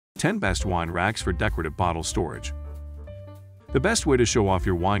10 Best Wine Racks for Decorative Bottle Storage. The best way to show off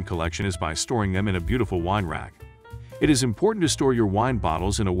your wine collection is by storing them in a beautiful wine rack. It is important to store your wine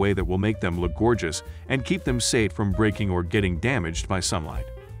bottles in a way that will make them look gorgeous and keep them safe from breaking or getting damaged by sunlight.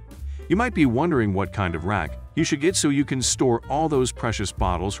 You might be wondering what kind of rack you should get so you can store all those precious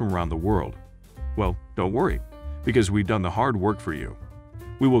bottles from around the world. Well, don't worry, because we've done the hard work for you.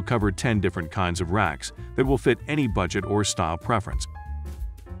 We will cover 10 different kinds of racks that will fit any budget or style preference.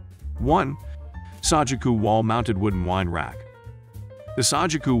 1. Sajiku Wall-Mounted Wooden Wine Rack. The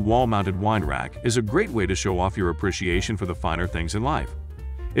Sajiku wall-mounted wine rack is a great way to show off your appreciation for the finer things in life.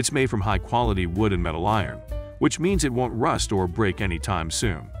 It's made from high-quality wood and metal iron, which means it won't rust or break anytime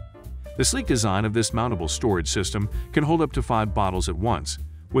soon. The sleek design of this mountable storage system can hold up to 5 bottles at once,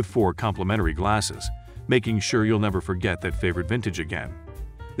 with 4 complementary glasses, making sure you'll never forget that favorite vintage again.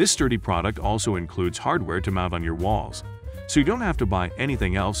 This sturdy product also includes hardware to mount on your walls, so you don't have to buy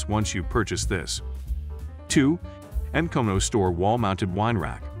anything else once you purchase this. 2. Mkono Store Wall-Mounted Wine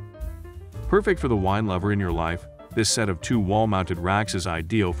Rack. Perfect for the wine lover in your life, this set of 2 wall-mounted racks is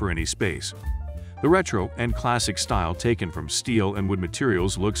ideal for any space. The retro and classic style taken from steel and wood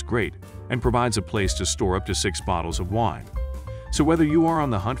materials looks great and provides a place to store up to 6 bottles of wine. So whether you are on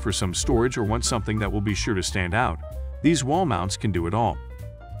the hunt for some storage or want something that will be sure to stand out, these wall mounts can do it all.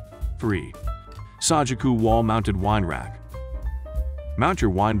 3. Sajiku Wall-Mounted Wine Rack. Mount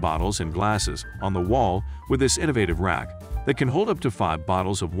your wine bottles and glasses on the wall with this innovative rack that can hold up to 5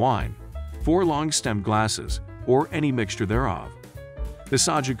 bottles of wine, 4 long-stemmed glasses, or any mixture thereof. The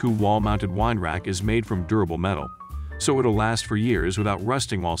Sajiku wall-mounted wine rack is made from durable metal, so it'll last for years without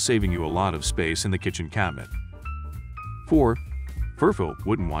rusting while saving you a lot of space in the kitchen cabinet. 4. Furfil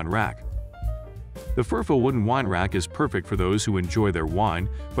Wooden Wine Rack. The Furfil Wooden Wine Rack is perfect for those who enjoy their wine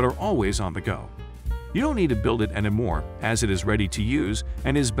but are always on the go. You don't need to build it anymore, as it is ready to use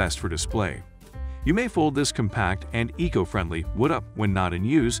and is best for display. You may fold this compact and eco-friendly wood up when not in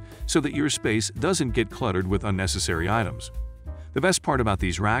use so that your space doesn't get cluttered with unnecessary items. The best part about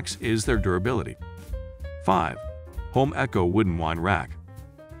these racks is their durability. 5. Home Echo Wooden Wine Rack.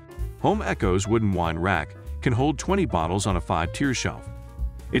 Home Echo's wooden wine rack can hold 20 bottles on a 5-tier shelf.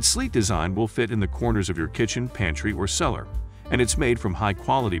 Its sleek design will fit in the corners of your kitchen, pantry, or cellar, and it's made from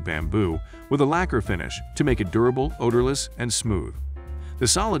high-quality bamboo with a lacquer finish to make it durable, odorless, and smooth. The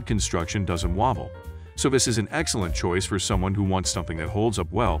solid construction doesn't wobble, so this is an excellent choice for someone who wants something that holds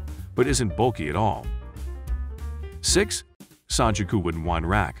up well but isn't bulky at all. 6. Sajiku Wooden Wine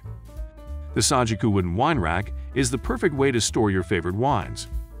Rack. The Sajiku Wooden Wine Rack is the perfect way to store your favorite wines.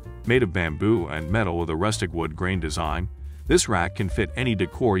 Made of bamboo and metal with a rustic wood grain design, this rack can fit any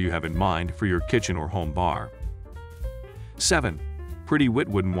decor you have in mind for your kitchen or home bar. 7. Pretty Wit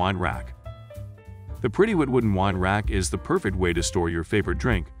Wooden Wine Rack. The Pretty Wit Wooden Wine Rack is the perfect way to store your favorite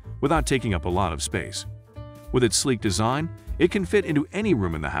drink without taking up a lot of space. With its sleek design, it can fit into any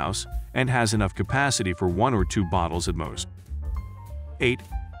room in the house and has enough capacity for 1 or 2 bottles at most. 8.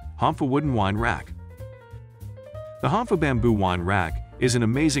 Hamfa Wooden Wine Rack. The Hamfa Bamboo Wine Rack is an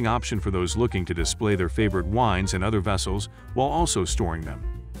amazing option for those looking to display their favorite wines and other vessels while also storing them.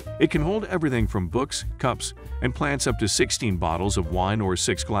 It can hold everything from books, cups, and plants up to 16 bottles of wine or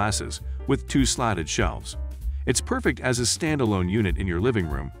 6 glasses, with 2 slatted shelves. It's perfect as a standalone unit in your living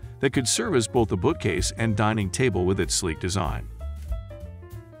room that could serve as both a bookcase and dining table with its sleek design.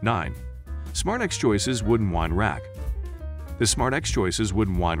 9. Smart X Choices Wooden Wine Rack. The Smart X Choices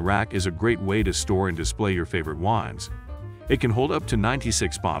Wooden Wine Rack is a great way to store and display your favorite wines. It can hold up to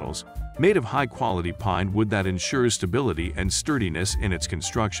 96 bottles, made of high-quality pine wood that ensures stability and sturdiness in its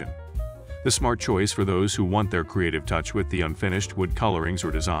construction. The smart choice for those who want their creative touch with the unfinished wood colorings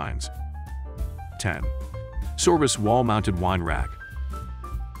or designs. 10. Sorbus Wall-Mounted Wine Rack.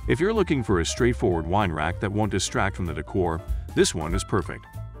 If you're looking for a straightforward wine rack that won't distract from the decor, this one is perfect.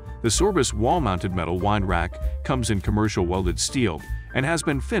 The Sorbus Wall-Mounted Metal Wine Rack comes in commercial welded steel and has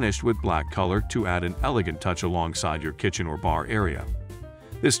been finished with black color to add an elegant touch alongside your kitchen or bar area.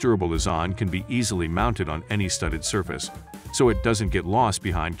 This durable design can be easily mounted on any studded surface, so it doesn't get lost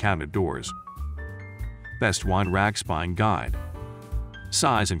behind cabinet doors. Best Wine Racks Buying Guide.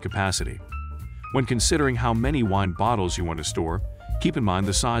 Size and capacity. When considering how many wine bottles you want to store, keep in mind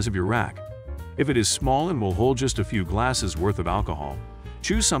the size of your rack. If it is small and will hold just a few glasses worth of alcohol,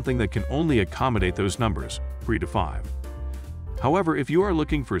 choose something that can only accommodate those numbers, 3 to 5. However, if you are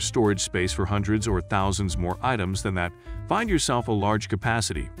looking for storage space for hundreds or thousands more items than that, find yourself a large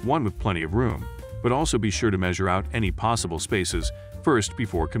capacity, one with plenty of room, but also be sure to measure out any possible spaces first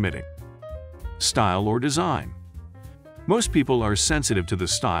before committing. Style or design. Most people are sensitive to the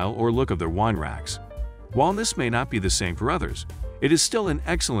style or look of their wine racks. While this may not be the same for others, it is still an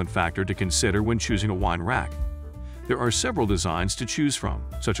excellent factor to consider when choosing a wine rack. There are several designs to choose from,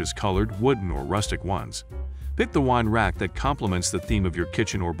 such as colored, wooden, or rustic ones. Pick the wine rack that complements the theme of your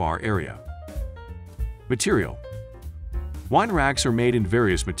kitchen or bar area. Material. Wine racks are made in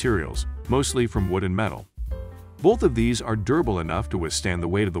various materials, mostly from wood and metal. Both of these are durable enough to withstand the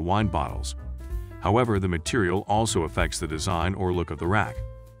weight of the wine bottles. However, the material also affects the design or look of the rack.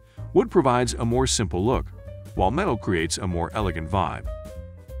 Wood provides a more simple look, while metal creates a more elegant vibe.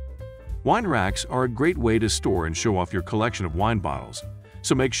 Wine racks are a great way to store and show off your collection of wine bottles,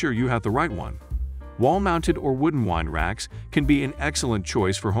 so make sure you have the right one. Wall-mounted or wooden wine racks can be an excellent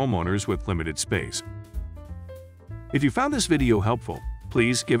choice for homeowners with limited space. If you found this video helpful,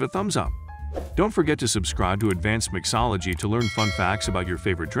 please give it a thumbs up. Don't forget to subscribe to Advanced Mixology to learn fun facts about your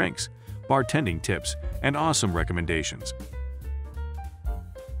favorite drinks, bartending tips, and awesome recommendations.